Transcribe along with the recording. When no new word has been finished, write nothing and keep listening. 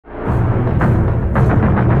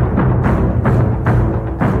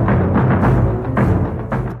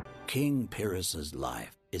Pyrrhus's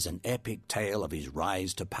life is an epic tale of his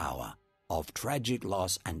rise to power, of tragic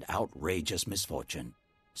loss and outrageous misfortune.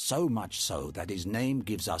 So much so that his name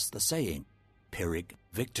gives us the saying, Pyrrhic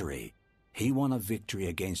victory. He won a victory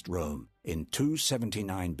against Rome in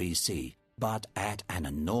 279 BC, but at an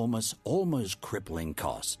enormous, almost crippling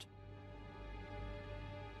cost.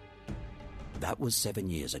 That was 7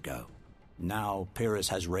 years ago. Now Pyrrhus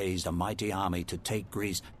has raised a mighty army to take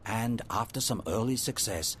Greece, and after some early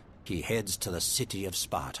success, he heads to the city of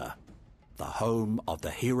Sparta, the home of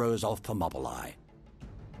the heroes of Thermopylae.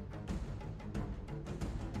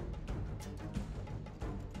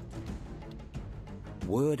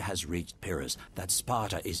 Word has reached Pyrrhus that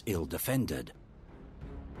Sparta is ill-defended.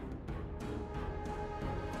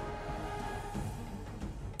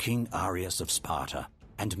 King Arius of Sparta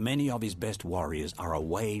and many of his best warriors are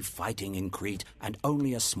away fighting in Crete, and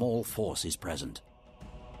only a small force is present.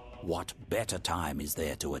 What better time is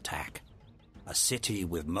there to attack? A city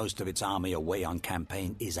with most of its army away on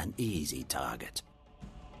campaign is an easy target.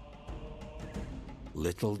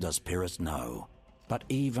 Little does Pyrrhus know, but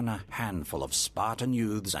even a handful of Spartan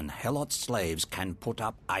youths and Helot slaves can put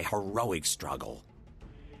up a heroic struggle.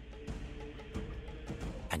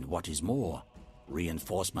 And what is more,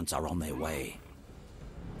 reinforcements are on their way.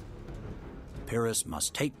 Pyrrhus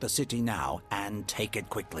must take the city now, and take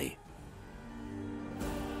it quickly.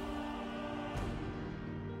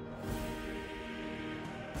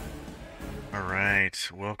 Alright,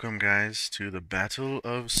 welcome guys to the Battle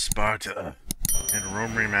of Sparta in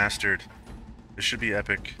Rome Remastered. This should be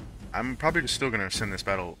epic. I'm probably still going to send this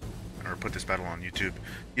battle, or put this battle on YouTube,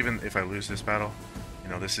 even if I lose this battle. You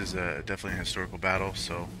know, this is definitely a historical battle,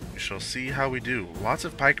 so we shall see how we do. Lots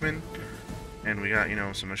of pikemen, and we got, you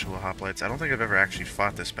know, some Michelin hoplites. I don't think I've ever actually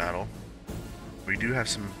fought this battle. We do have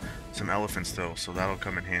some elephants though, so that'll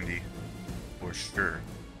come in handy for sure.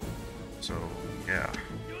 So, yeah.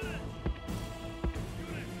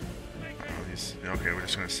 Okay, we're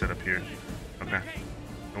just going to set up here. Okay.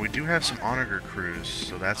 And we do have some onager crews,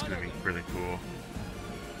 so that's going to be really cool.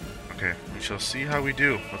 Okay, we shall see how we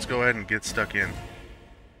do. Let's go ahead and get stuck in.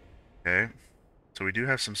 Okay. So we do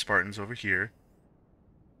have some Spartans over here.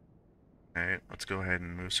 Okay, let's go ahead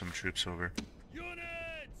and move some troops over.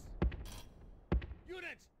 Units!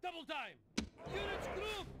 Units, double time! Units,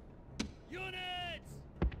 group! Units!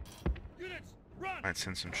 Units, run! Might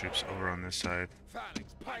send some troops over on this side.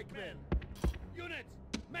 Phalanx, pikemen! Units,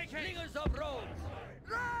 make haste! Slingers of rolls!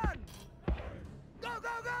 Run! Go, go,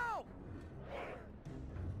 go!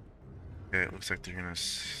 Okay, it looks like they're gonna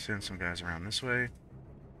send some guys around this way.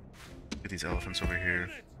 Get these elephants over here.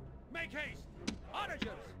 Units, make haste! Onagers!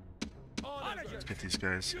 Let's get these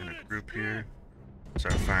guys in a group here.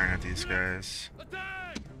 Start firing at these guys.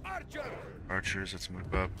 Attack! Archers! Archers, let's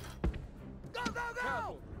move up. Go, go,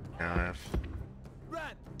 go! Caliph,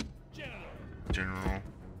 Run! General! General,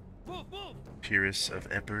 Move, move! Pyrrhus of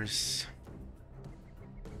Epirus.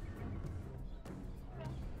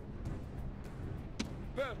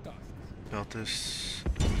 Beltus,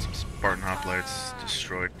 some Spartan hoplites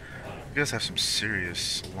destroyed. You guys have some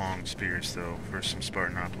serious long spears though for some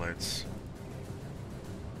Spartan hoplites.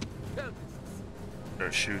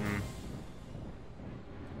 Start shooting.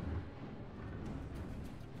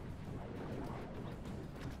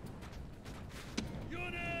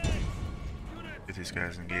 Get these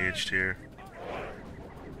guys engaged here.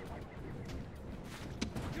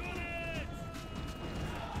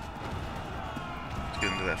 Let's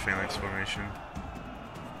get into that phalanx formation.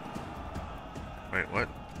 Wait, what?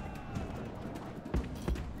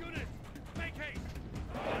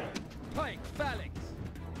 Pike, phalanx!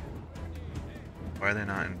 Why are they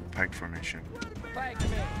not in pike formation?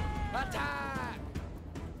 Pikemen, attack!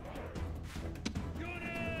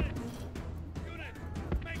 Units! Units,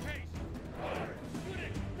 make haste!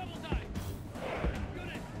 Units, double time!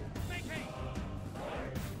 Units, make haste!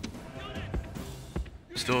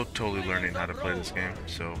 Units! Still totally learning how to play this game,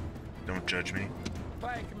 so don't judge me.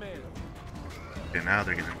 Pikemen! Okay, now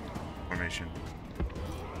they're getting formation.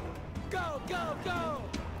 Go, go, go!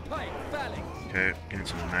 Pike, phalanx! Okay, getting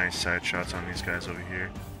some nice side shots on these guys over here.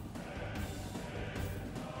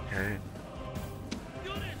 Okay.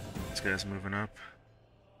 This guy's moving up.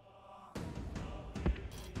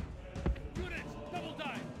 Units, double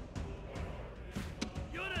time!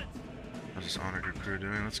 Units! How's this onager crew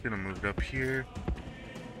doing? Let's get them moved up here.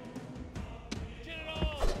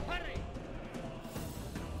 General, hurry!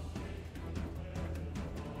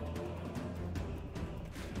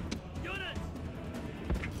 Units!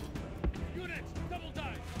 Units, double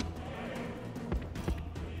time!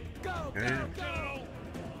 Go, Okay. go, go!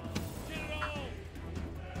 General!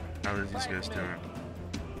 How are these guys doing?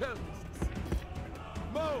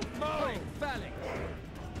 Move, move! Phalanx!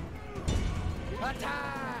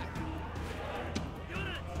 Attack!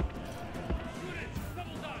 Units! Units,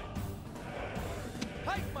 double die!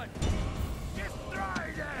 Pikeman! Destroy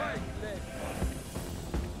them! Pike left!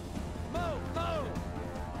 Move, move!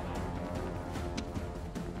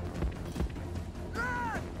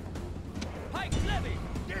 Run! Pike levy!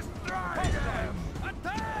 Destroy them!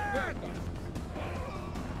 Attack!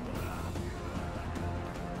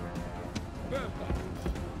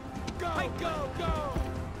 Go, Pike, go, go!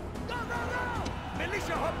 Go, go, go!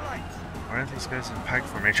 Militia hoplites! Why aren't these guys in pike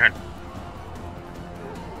formation?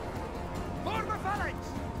 Form a phalanx!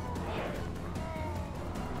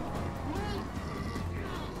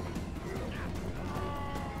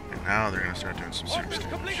 And now they're gonna start doing some serious Orders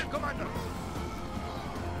damage. completed, Commander!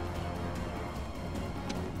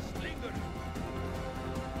 Slinger!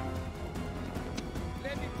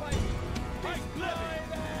 Levy pike! Pike levy!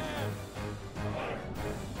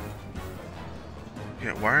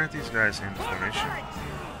 Yeah, why aren't these guys in formation?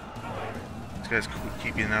 These guys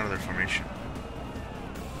keep getting out of their formation.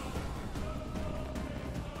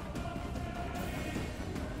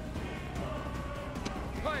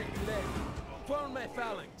 Pike levy! Form a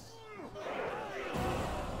phalanx!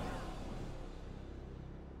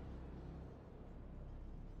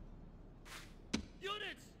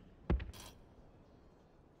 Units!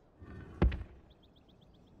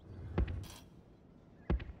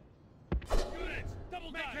 Units!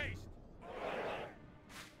 Double die! Make haste!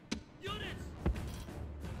 Units!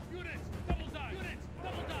 Units! Double die! Units!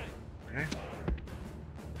 Double die! Okay.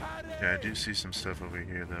 Yeah, I do see some stuff over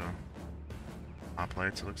here though.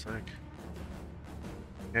 Hoplites, it looks like.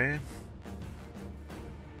 Okay.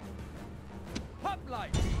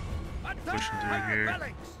 Hoplite! Pushing through here.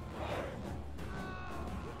 Phalanx!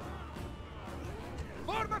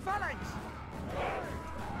 Form a phalanx!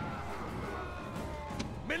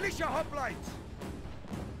 Militia hoplites!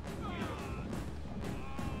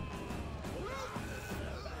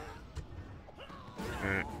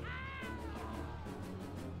 Okay.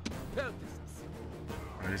 Peltists!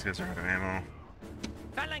 Oh, these guys are out of ammo.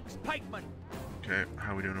 Phalanx pikemen! Okay,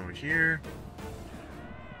 how we doing over here?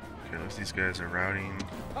 Okay, looks these guys are routing.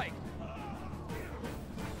 Pike!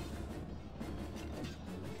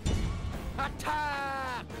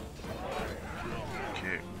 Attack!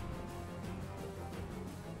 Okay.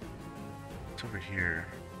 What's over here?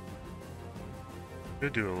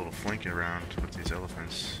 Could do a little flanking around with these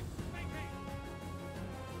elephants.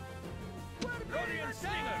 Rhodian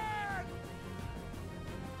Slinger!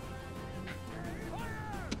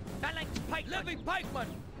 Phalanx pike! Levy pikeman!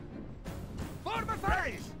 Form a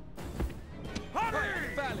phalanx!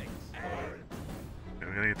 Hurry! Phalanx! Okay,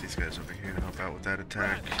 we gotta get these guys over here to help out with that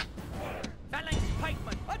attack. Phalanx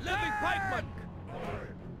pikeman! Levy pikeman!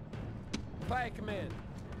 Pikemen!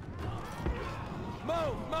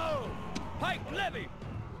 Move! Move! Pike levy!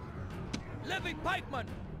 Levy pikeman!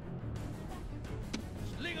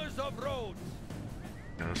 Slingers of Rhodes!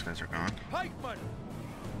 Yeah, those guys are gone. Pikeman!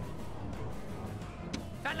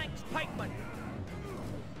 Phalanx pikeman!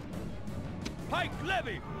 Pike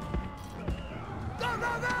levy! Go,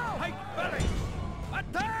 go, go! Pike phalanx!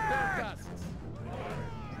 Attack!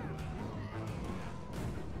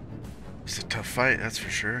 It's a tough fight, that's for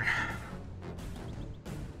sure.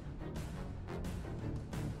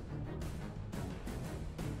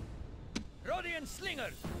 Rhodian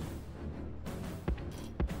slingers!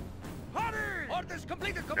 Hurry! Orders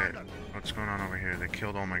completed, Okay, Commander! what's going on over here? They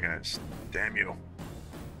killed all my guys. Damn you.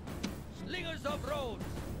 Slingers of Rhodes!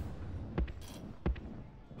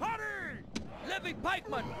 Hurry! Levy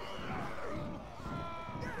pikeman!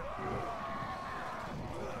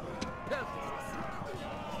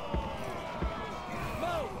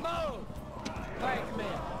 Move! Move!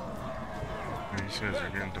 Pikemen! These guys are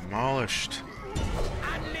getting demolished.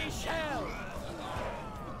 Unleash hell!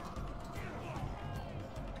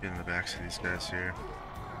 Get in the backs of these guys here.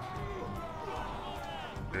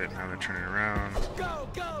 Okay, now they're turning around. Go,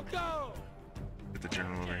 go, go! Get the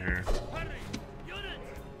general over here. Hurry! Units!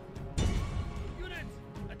 Units!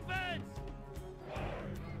 Advance!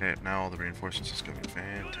 Okay, now all the reinforcements is coming.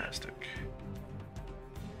 Fantastic.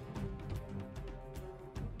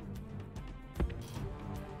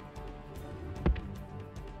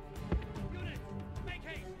 Units! Make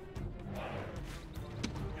haste!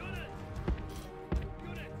 Units!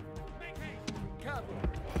 Units! Make haste! Cavalry!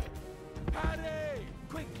 Hurry!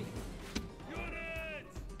 Quickly!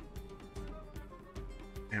 Units!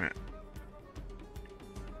 Damn it.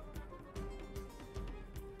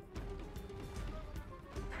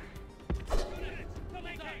 Units!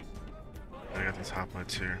 Make haste! I got these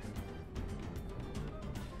hoplites here.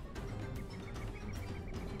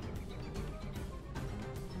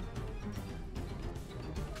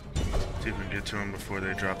 Get to them before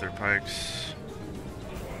they drop their pikes.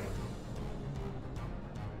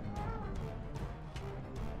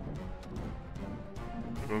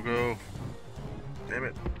 Go, go. Damn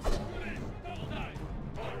it.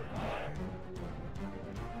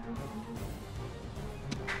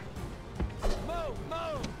 Move,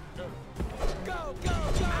 move. Go, go, go.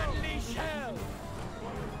 Unleash hell.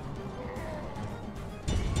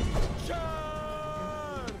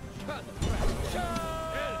 Charge.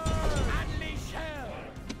 Charge. Unleash hell.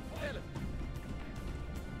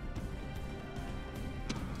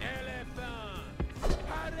 Elephant.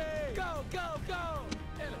 Hurry. Go, go, go.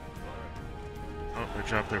 Oh, they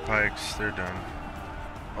dropped their pikes. They're done.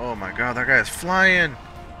 Oh my god, that guy is flying!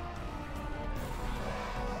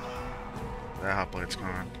 That hoplite's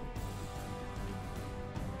gone.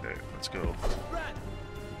 Okay, let's go.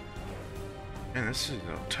 Man, this is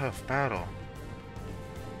a tough battle.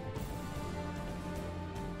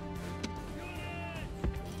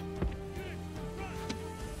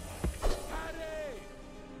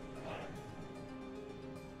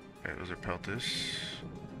 Okay, those are peltas.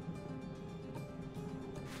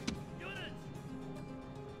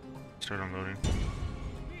 Start unloading.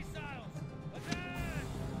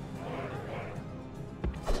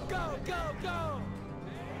 Go, go, go!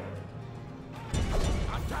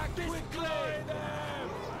 Attack quickly! Them!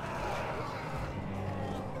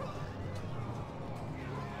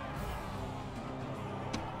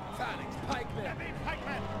 Phalanx, pikemen!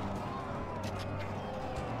 Pikemen!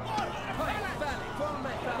 Pike, phalanx, full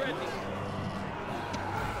metal! Ready!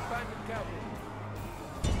 Abandoned cavalry!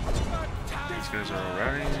 These guys are all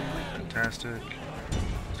riding. Fantastic.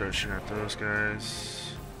 Start shooting at those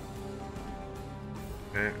guys.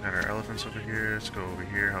 Okay, got our elephants over here. Let's go over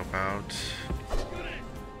here. How about?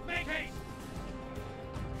 Make haste!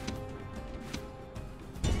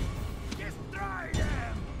 Destroy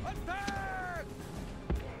them! Attack!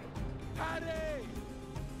 Hurry!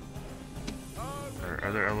 Our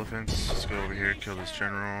other elephants. Let's go over here. Kill this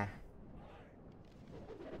general.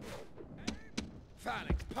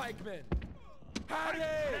 Phalanx, pikemen! Hurry!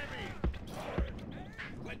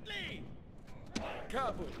 Quickly!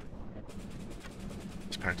 Cavalry!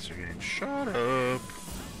 These pikes are getting shot up.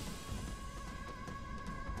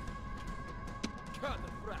 Cut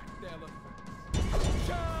the frack, elephants!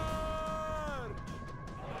 Charge!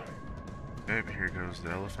 Okay, here goes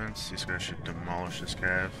the elephants. These guys should demolish this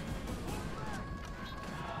cav.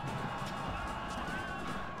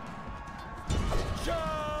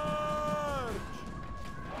 Charge!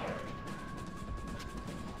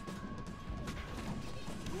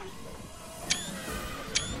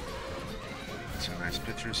 Some nice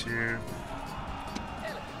pictures here.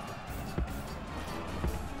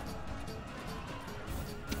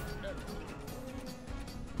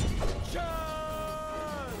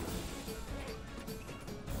 Charge!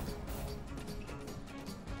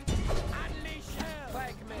 Unleash hell!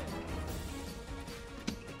 Pikemen!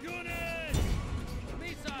 Unit!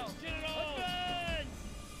 Missile! General! Advance!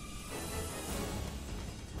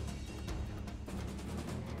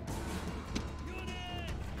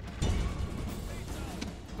 Unit!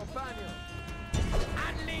 Companion!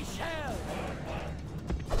 Unleash hell!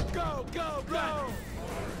 Go, go, go!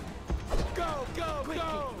 Go, go,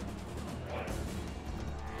 go!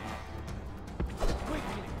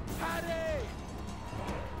 Quickly! Hurry!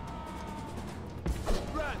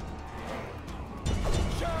 Run!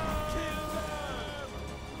 Charge! Kill them!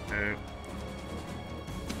 Okay.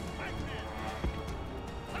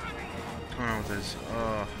 What's going on with this?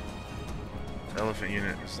 Oh, the elephant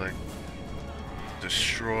unit is like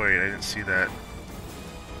destroyed. I didn't see that.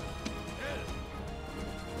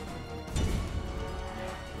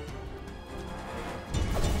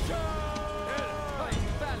 Charge! Pike,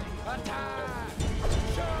 attack!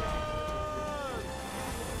 Charge!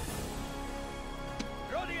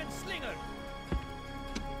 Rodian Slinger!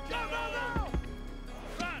 Go, go, go!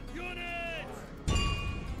 Run! Units!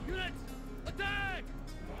 Units! Attack!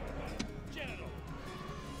 General!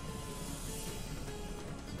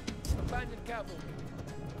 Abandoned cavalry.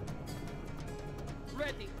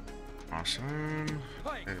 Ready! Awesome.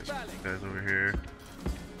 Pike, Okay, there's phalanx. guys over here.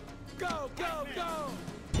 Go, go, go!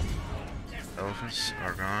 Elephants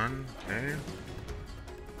are gone. Okay.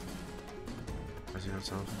 Let's see what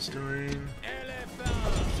this elephant's doing.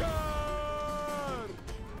 Elephant! Charge!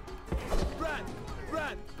 Run!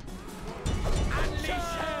 Run! Unleash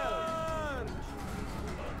hell!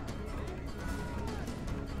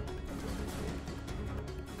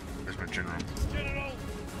 There's my general. General!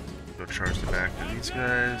 Go charge the back of these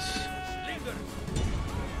guys. Linger!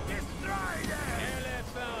 Destroy them!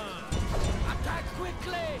 Elephant! Attack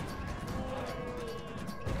quickly!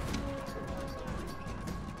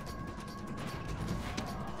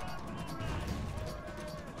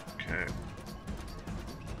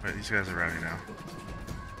 Alright, these guys are rowdy now.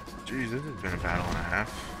 Jeez, this has been a battle and a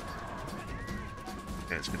half.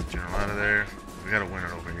 Okay, let's get the general out of there. We gotta win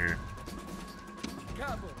it over here.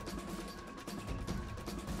 Cabo.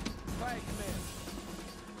 Pikeman.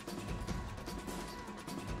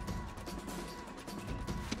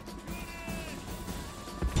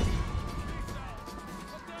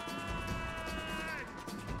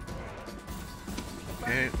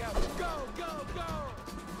 Okay. Go, go, go!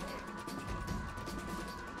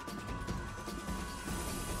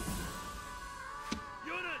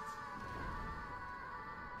 Units!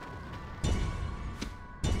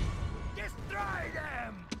 Destroy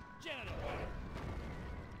them! General!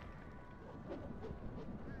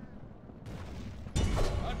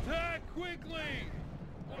 Attack quickly!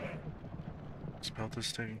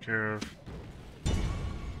 Sparta's taken care of.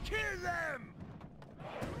 Kill them!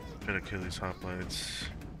 Gotta kill these hoplites.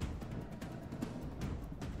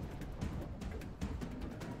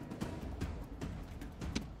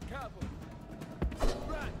 Cabo.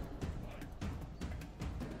 Run!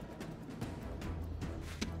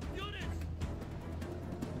 Units!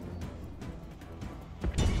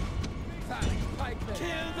 Pikemen!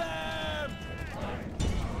 Kill them!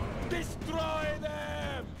 Destroy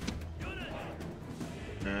them!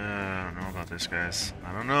 I don't know about this, guys.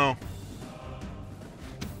 I don't know.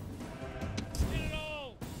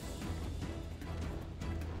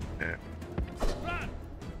 Okay.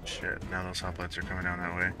 Shit, now those hoplites are coming down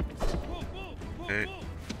that way. Okay.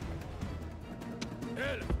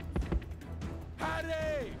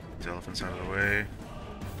 These elephants out of the way.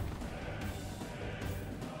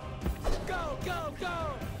 Go, go,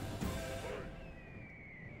 go!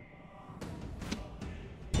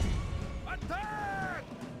 Attack!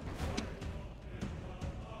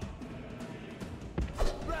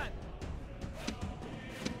 Run!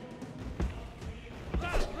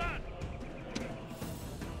 Run, run!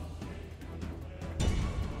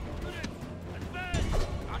 Advance!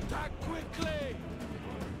 Attack quickly!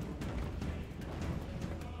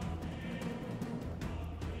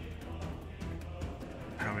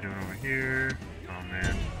 How are we doing over here? Oh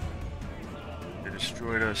man. They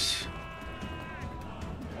destroyed us.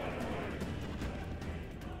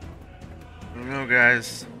 I don't know,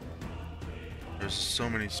 guys. There's so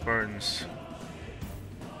many Spartans.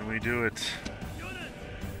 Can we do it?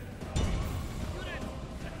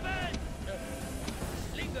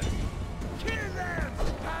 Kill them!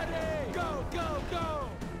 Hurry! Go, go, go!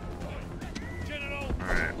 General!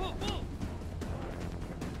 Alright.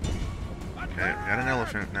 Okay, we got an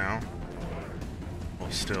elephant now.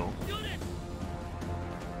 Well, still.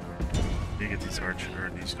 You get these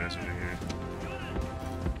these guys over here.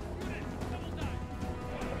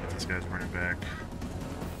 Get these guys running back.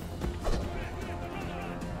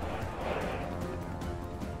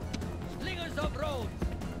 Slingers of roads!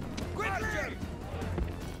 Quickly!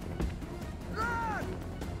 Run!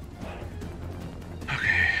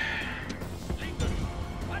 Okay. Slingers!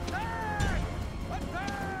 Attack!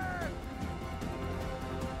 Attack!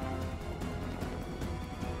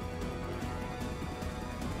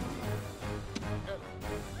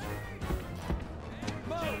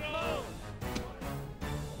 Move! Move!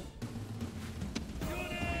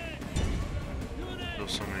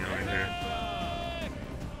 There's so many over here.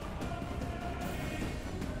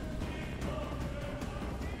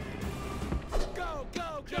 Go, go,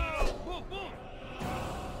 go! Move, move!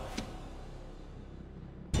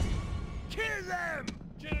 Kill them!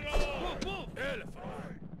 General! Move, move!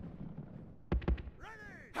 Elephant!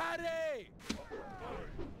 Ready! Hurry!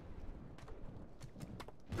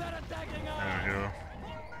 They're attacking us! There we go.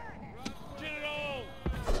 General!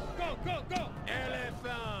 Go, go, go!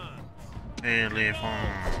 Elephant!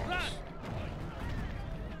 Elephants. Run!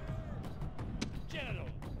 General!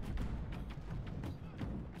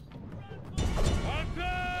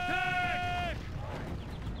 Attack!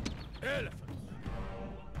 Elephant!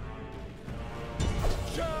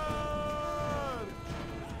 Charge!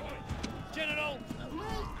 General!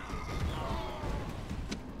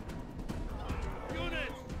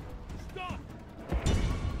 Units! Stop!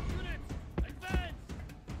 Units! Advance!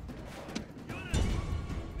 Units!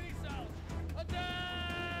 Missiles!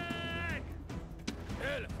 Attack!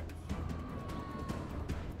 Elephant!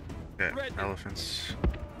 Okay, Ready. elephants.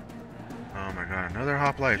 Oh my god, another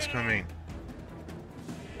hoplite's coming.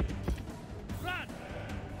 Run!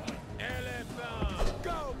 Elephant!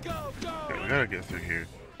 Go, go, go! Okay, we gotta get through here.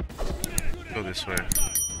 Go this way.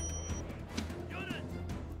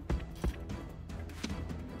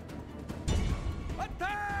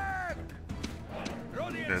 Attack!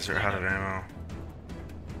 You guys are out of ammo.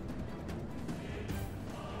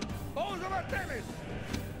 Balls of Artemis!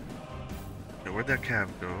 Okay, Okay, where'd that cav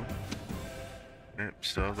go? Okay,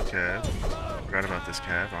 still have the cav. Forgot about this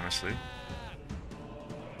cav, honestly.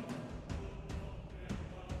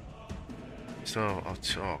 Still,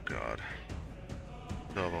 oh god.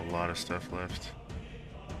 Still have a lot of stuff left.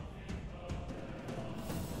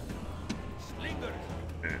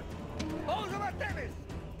 Okay.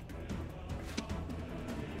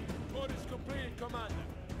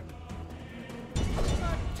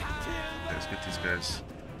 Let's get these guys.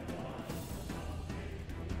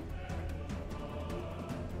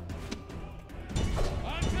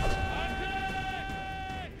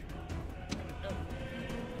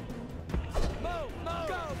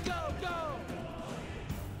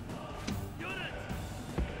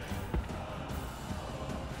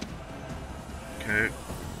 Okay.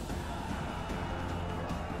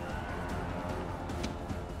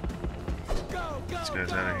 This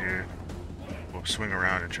guy's out of here. We'll swing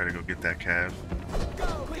around and try to go get that cav.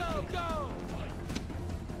 Go, go, go!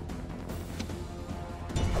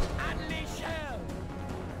 Unleash hell!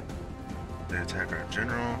 They attack our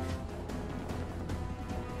general.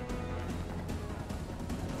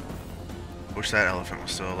 Wish that elephant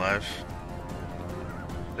was still alive.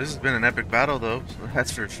 This has been an epic battle though,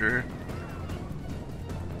 that's for sure.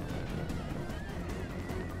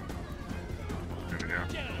 There we go.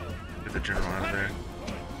 Get the general out of there.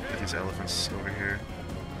 Get these elephants over here.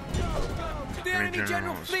 The enemy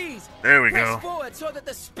general flees! There we Press go. forward so that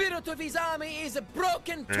the spirit of his army is a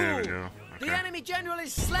broken tool. There we go. The Okay. enemy general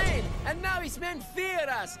is slain, and now his men fear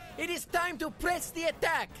us. It is time to press the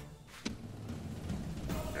attack.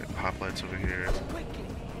 Okay, hoplites over here. Quickly.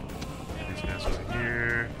 Get these guys over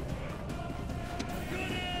here.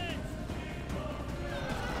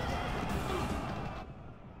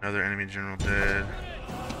 Another enemy general dead.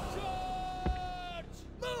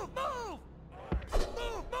 Move, move!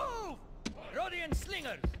 Move, move! Rhodian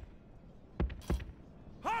slingers!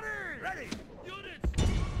 Hurry! Ready! Units!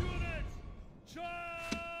 Units!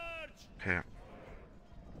 Charge! Okay.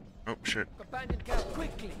 Oh shit. Companion cap,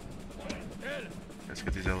 quickly! Let's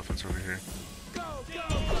get these elephants over here. Go, go,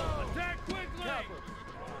 go! Attack quickly! Cavalry.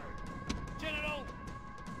 General!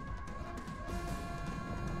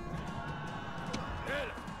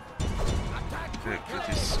 Attack Okay,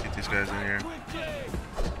 quickly! get these guys in here. Quickly!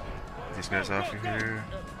 Get these guys off of here.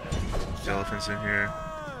 These elephants in here.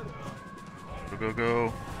 Go, go,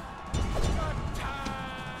 go.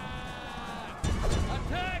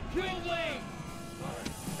 Attack quickly!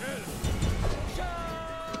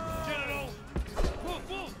 General! Move,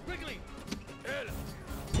 move, quickly!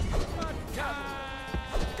 Cavalry.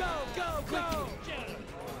 Go, go, go! General!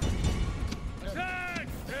 Attack!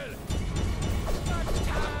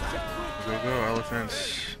 Go, go, elephants.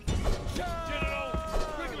 General!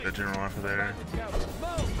 Quickly! That general off of there.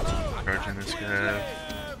 Move, Charging this guy.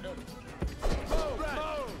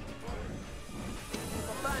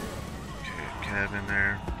 Okay, cav in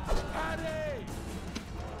there.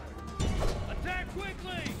 Attack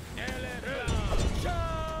quickly!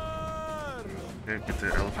 Okay, get the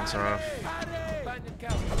elephants off.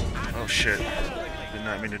 Oh shit. Did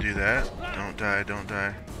not mean to do that. Don't die, don't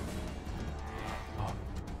die.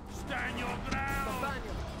 Stand your ground!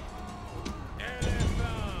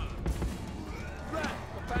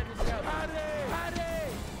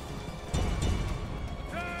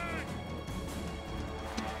 Attack!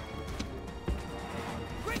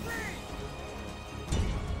 Quickly!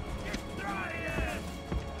 Destroy it!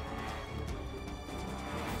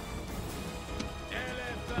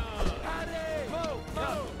 Move,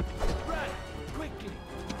 move! Right, quickly!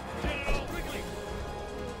 General, quickly!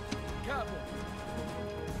 Cavalry.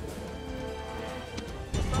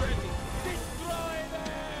 Ready. Destroy them!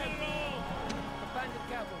 General! Companion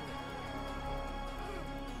cavalry.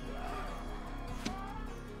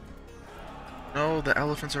 No, the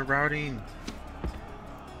elephants are routing.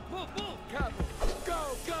 Move, move! Cavalry. Go,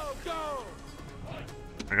 go, go!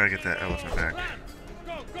 I gotta get that elephant back. Run!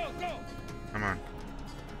 Go, go, go! Come on.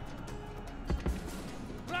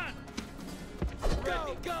 Run!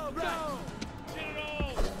 Go, go, go!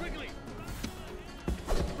 General, quickly!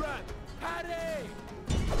 Run! Hurry!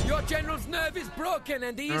 Your general's nerve is broken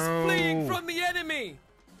and he is No. fleeing from the enemy!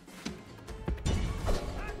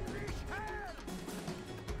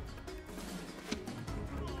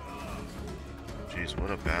 Jeez,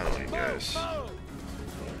 what a battle, you guys.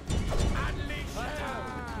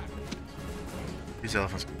 These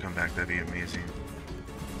elephants can come back, that'd be amazing.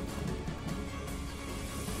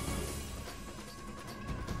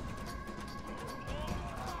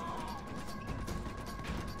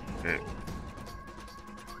 Okay.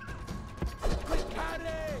 Quick,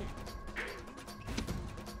 hurry!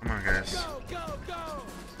 Come on, guys. Go, go, go!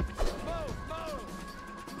 Move, move!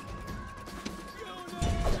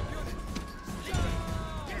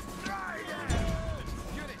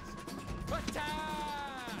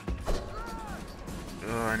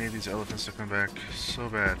 I need these elephants to come back so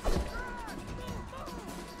bad.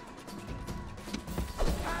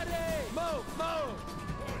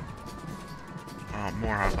 Oh,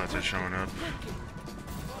 more hoplites are showing up.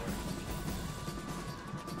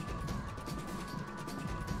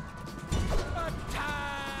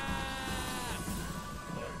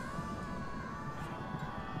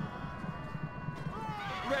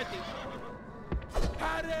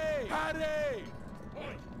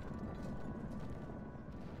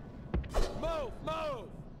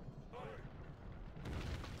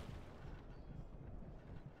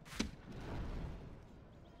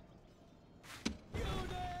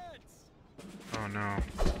 Oh no.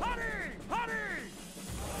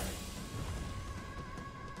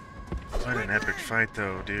 What an epic fight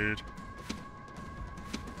though, dude.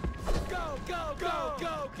 Go, go, go,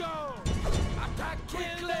 go, go! Attack,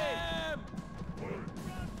 kill them!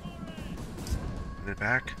 Are they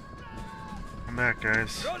back? Come back,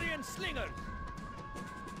 guys. Rhodian slingers!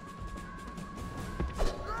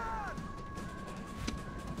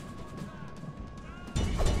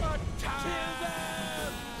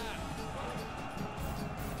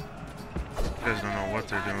 You guys don't know what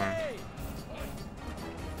they're doing.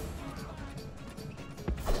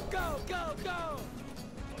 Go, go, go!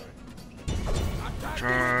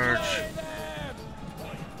 Charge!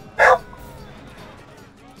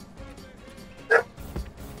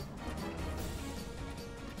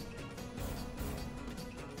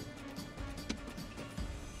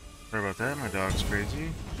 Sorry about that, my dog's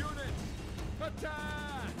crazy.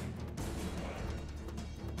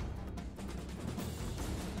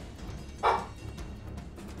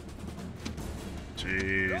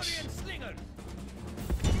 Jeez.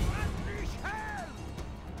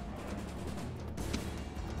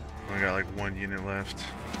 We got like one unit left.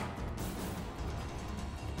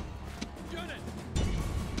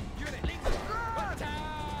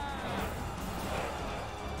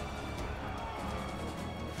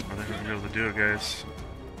 I think we're gonna be able to do it, guys.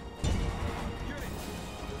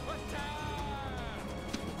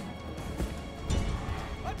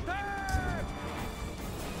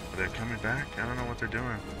 Are they coming back? I don't know what they're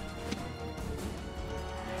doing.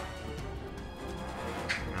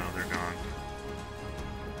 No, they're gone.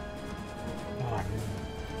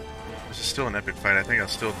 This is still an epic fight. I think I'll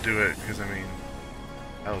still do it because, I mean,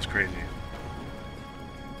 that was crazy.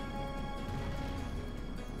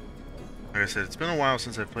 Like I said, it's been a while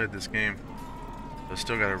since I played this game. So I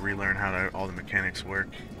still got to relearn how all the mechanics work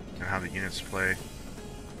and how the units play.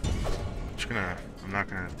 I'm not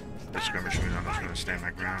gonna skirmish me. I'm just gonna stand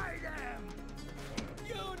my ground.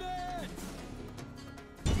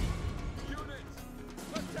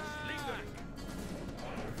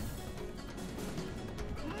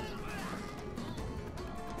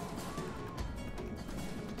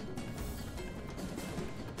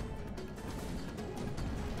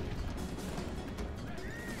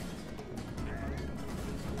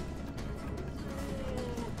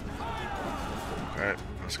 Alright,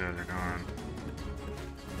 those guys are gone.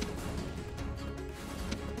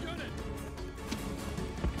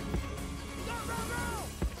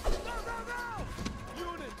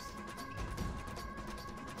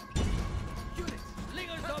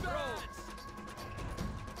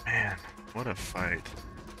 Man, what a fight.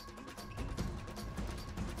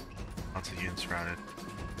 Lots of units routed.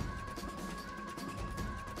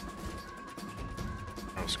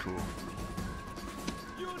 That was cool.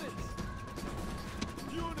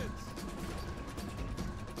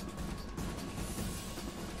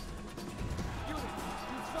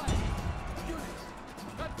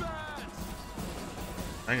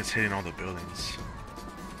 I think it's hitting all the buildings.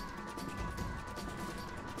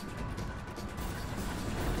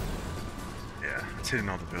 Yeah, it's hitting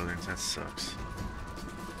all the buildings. That sucks.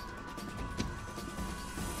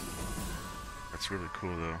 That's really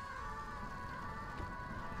cool though.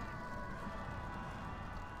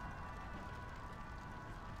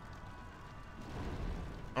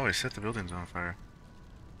 Oh, I set the buildings on fire.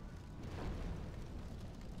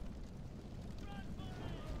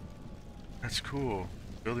 That's cool.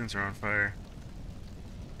 Buildings are on fire.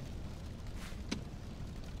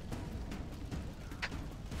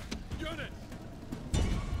 Units!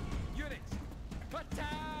 Attack!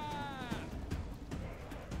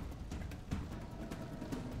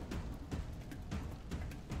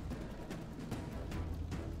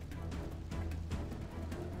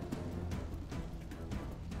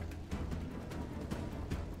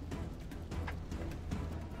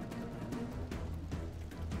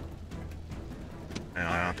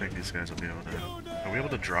 I don't think these guys will be able to... Are we able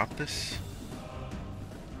to drop this?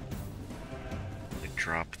 Like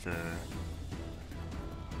drop the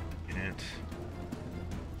unit?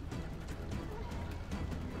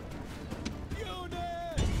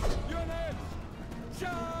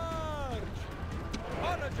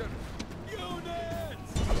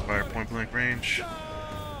 blank range.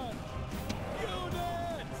 Charge!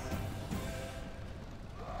 Units!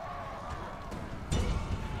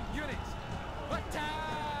 Units!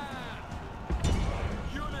 Attack!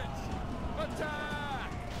 Units!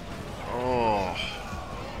 Attack! Oh.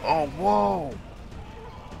 Oh, whoa.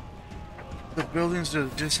 The buildings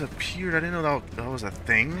just disappeared. I didn't know that was a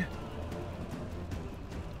thing.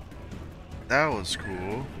 That was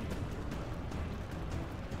cool.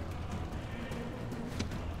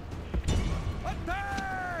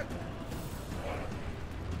 Attack!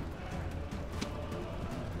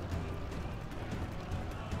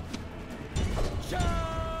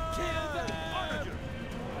 Charge! Kill them!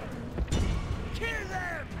 Kill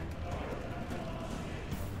them!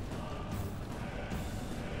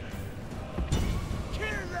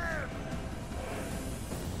 Kill them!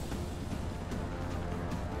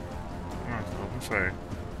 Come on, open fire.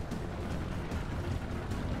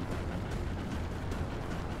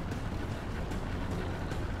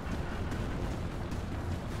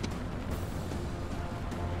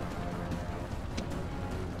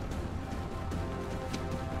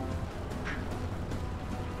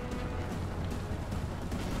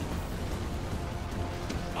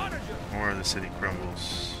 More of the city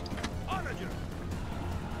crumbles. Onager!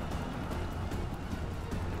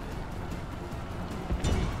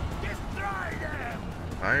 Destroy them!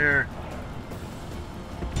 Fire!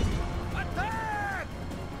 Attack!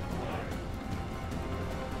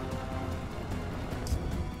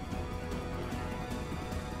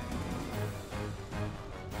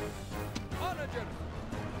 Onager!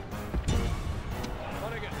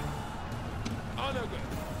 Onager! Onager!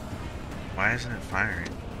 Why isn't it firing?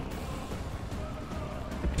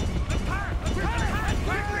 Attack! Attack!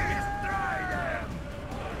 Quickly destroy them!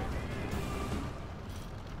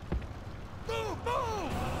 Move!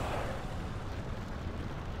 Move!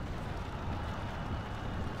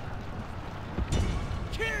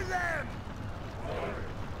 Kill them!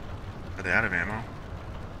 Are they out of ammo?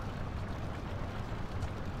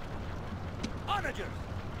 Onager!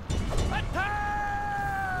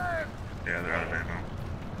 Attack! Yeah, they're out of ammo.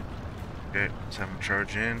 Okay, let's have them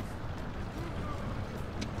charge in.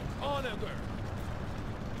 Onager!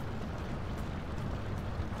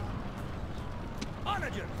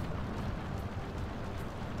 Onager!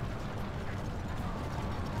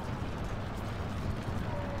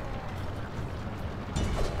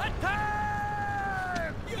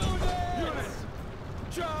 Attack! Units!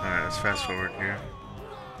 Alright, let's fast forward here.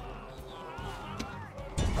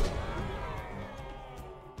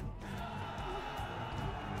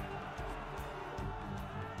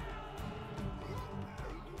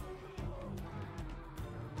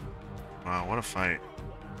 Wow, what a fight.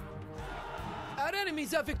 Our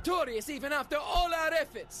enemies are victorious even after all our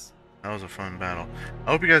efforts. That was a fun battle.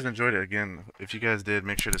 I hope you guys enjoyed it. Again, if you guys did,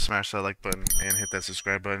 make sure to smash that like button and hit that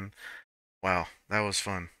subscribe button. Wow, that was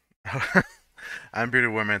fun. I'm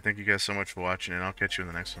beardedwarman. Thank you guys so much for watching, and I'll catch you in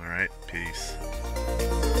the next one, alright? Peace.